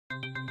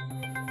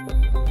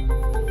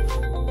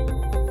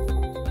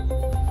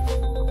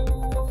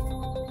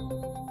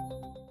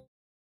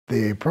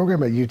The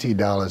program at UT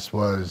Dallas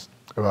was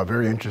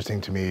very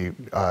interesting to me,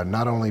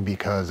 not only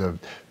because of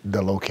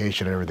the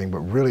location and everything, but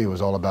really it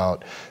was all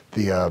about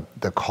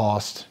the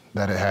cost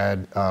that it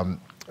had,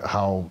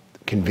 how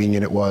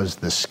convenient it was,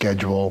 the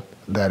schedule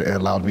that it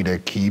allowed me to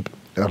keep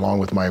along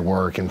with my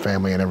work and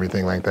family and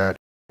everything like that.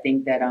 I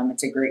think that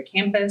it's a great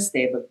campus.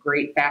 They have a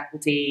great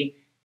faculty.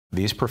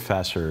 These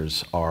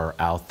professors are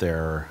out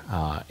there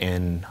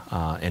in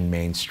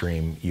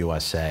mainstream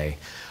USA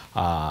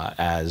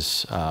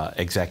as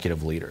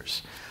executive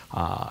leaders.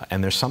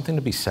 And there's something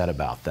to be said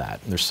about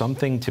that. There's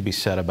something to be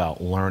said about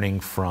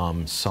learning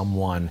from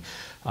someone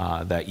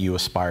that you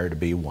aspire to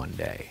be one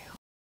day.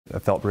 I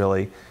felt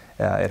really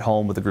at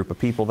home with the group of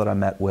people that I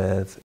met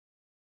with.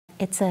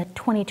 It's a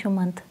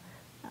 22-month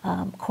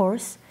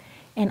course,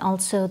 and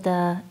also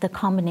the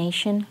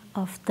combination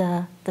of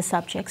the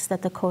subjects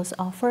that the course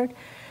offered.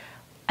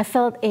 I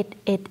felt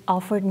it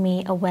offered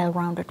me a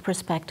well-rounded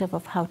perspective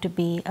of how to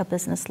be a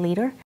business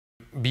leader.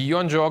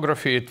 Beyond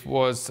geography, it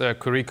was a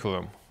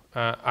curriculum.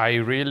 I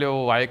really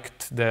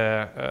liked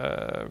the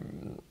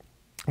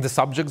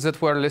subjects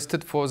that were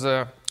listed for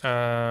the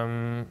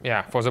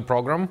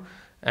program,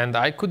 and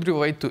I could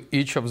relate to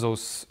each of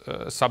those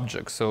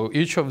subjects. So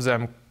each of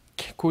them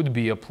could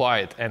be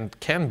applied and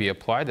can be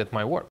applied at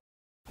my work.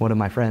 One of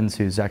my friends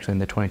who's actually in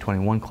the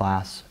 2021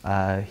 class,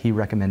 he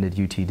recommended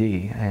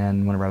UTD,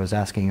 and whenever I was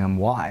asking him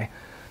why,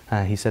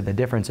 he said the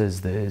difference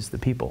is the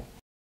people.